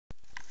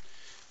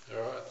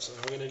So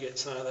I'm going to get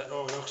some of that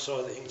iron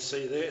oxide that you can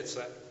see there. It's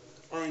that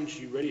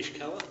orangey reddish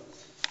colour.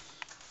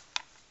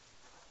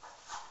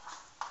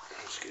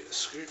 Just get a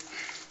scoop.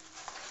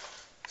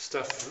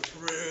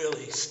 Stuff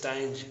really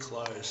stains your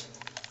clothes.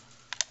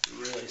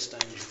 Really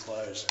stains your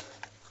clothes.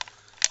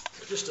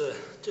 Just a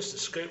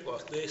scoop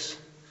like this,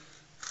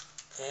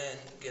 and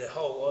get a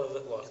whole lot of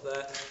it like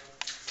that.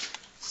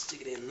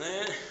 Stick it in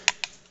there.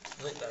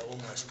 I think that'll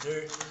almost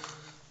do.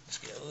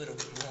 Just get a little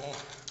bit more.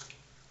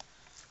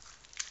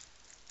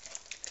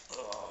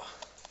 Oh,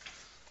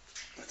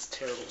 that's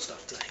terrible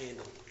stuff to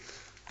handle.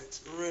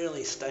 It's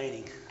really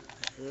staining.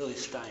 It really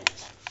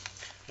stains.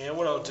 Now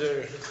what I'll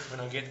do when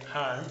I get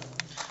home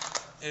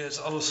is,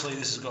 obviously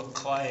this has got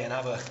clay and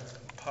other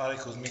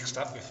particles mixed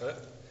up with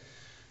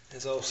it,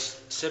 is I'll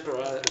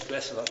separate it as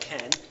best as I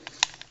can.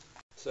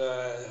 So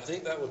I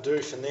think that will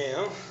do for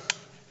now.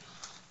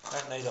 I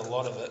don't need a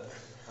lot of it.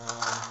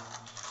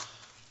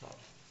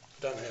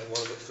 Don't need a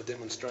lot of it for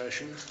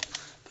demonstration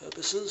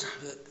purposes,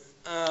 but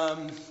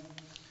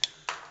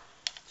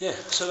yeah,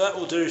 so that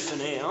will do for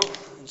now.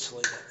 Let's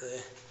leave that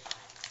there.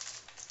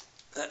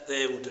 That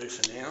there will do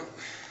for now.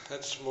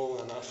 That's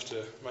small enough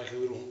to make a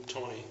little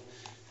tiny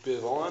bit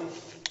of iron.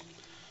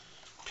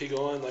 Pig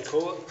iron they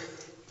call it.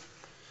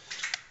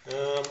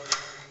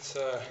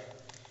 So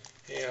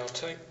yeah, I'll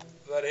take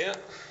that out.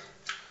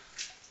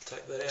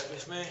 Take that out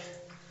with me.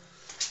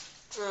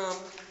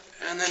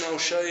 And then I'll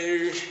show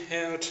you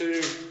how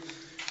to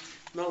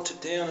melt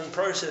it down and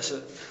process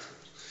it.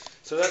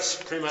 So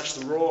that's pretty much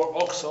the raw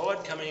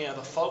oxide coming out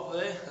of the fault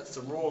there. That's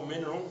the raw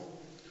mineral.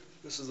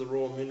 This is the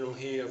raw mineral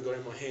here I've got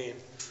in my hand.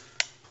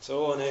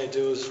 So all I need to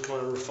do is kind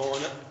of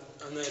refine it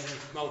and then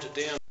melt it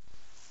down.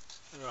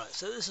 Alright,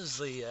 so this is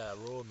the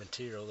raw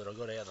material that I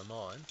got out of the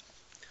mine.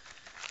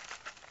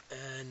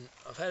 And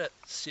I've had it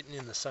sitting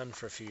in the sun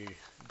for a few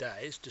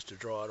days just to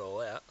dry it all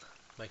out.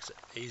 Makes it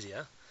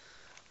easier.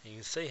 You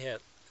can see how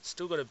it's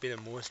still got a bit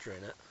of moisture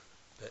in it,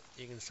 but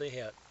you can see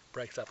how it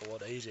breaks up a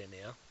lot easier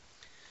now.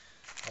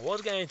 I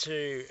was going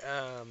to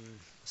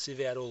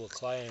sieve out all the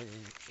clay and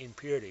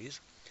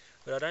impurities,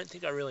 but I don't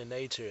think I really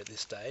need to at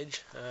this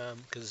stage,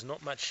 because there's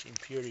not much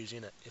impurities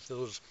in it. If there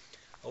was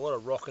a lot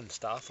of rock and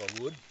stuff, I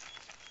would,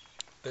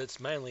 but it's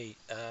mainly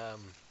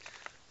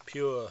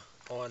pure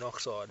iron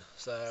oxide,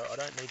 so I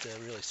don't need to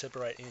really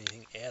separate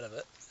anything out of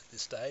it at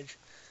this stage.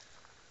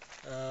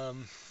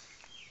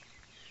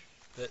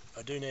 But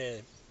I do need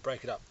to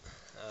break it up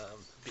a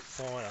bit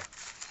finer,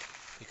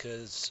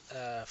 because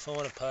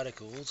finer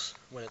particles,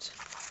 when it's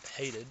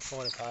heated,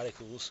 finer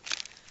particles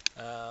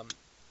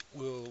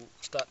will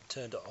start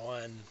to turn to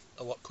iron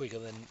a lot quicker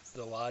than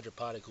the larger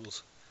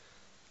particles,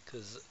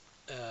 because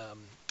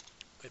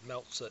it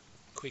melts it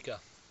quicker.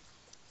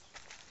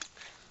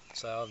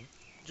 So I'm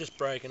just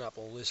breaking up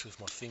all this with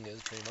my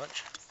fingers pretty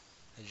much,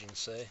 as you can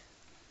see,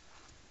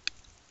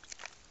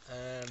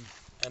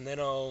 and then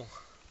I'll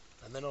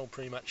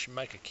pretty much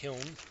make a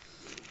kiln.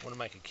 I want to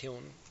make a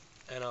kiln,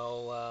 and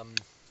I'll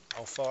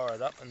fire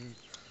it up and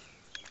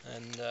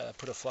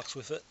put a flux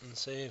with it, and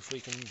see if we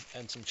can,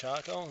 and some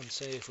charcoal, and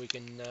see if we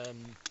can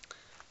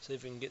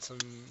get some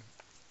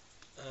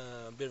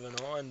bit of an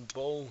iron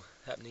ball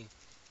happening.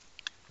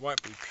 It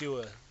won't be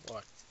pure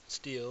like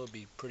steel; it'll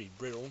be pretty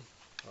brittle,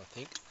 I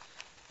think.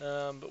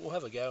 But we'll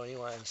have a go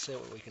anyway and see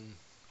what we can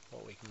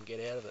get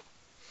out of it.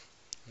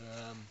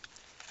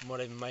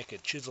 Might even make a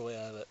chisel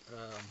out of it,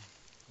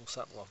 or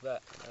something like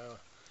that.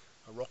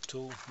 A rock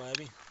tool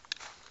maybe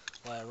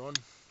later on.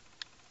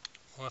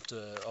 We'll have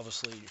to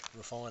obviously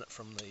refine it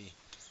from the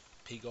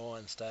pig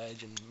iron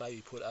stage and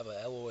maybe put other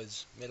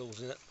alloys,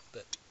 metals in it,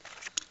 but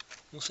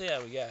we'll see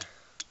how we go.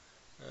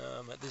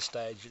 At this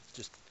stage it's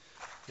just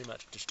pretty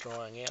much just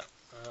drying out,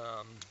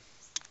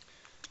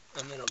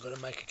 and then I've got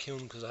to make a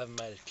kiln, because I haven't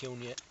made a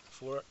kiln yet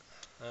for it,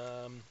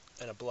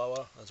 and a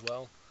blower as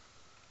well.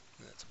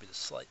 And that's a bit of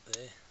slate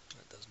there,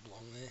 that does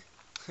belong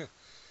there.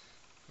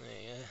 There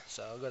you go.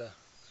 So I've got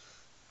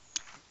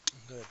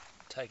to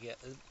take out.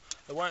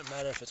 It won't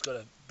matter if it's got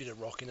a bit of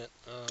rock in it.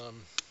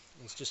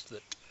 It's just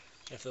that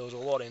if there was a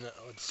lot in it,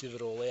 I'd sieve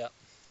it all out.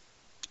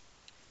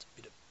 It's a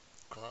bit of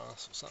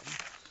grass or something.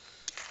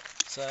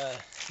 So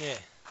yeah,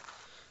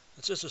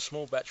 it's just a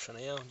small batch for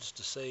now, just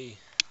to see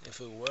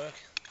if it'll work.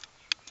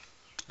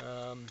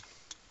 And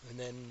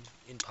then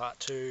in part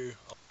 2,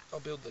 I'll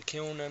build the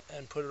kiln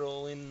and put it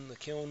all in the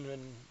kiln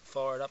and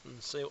fire it up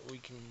and see what we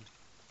can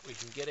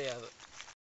get out of it.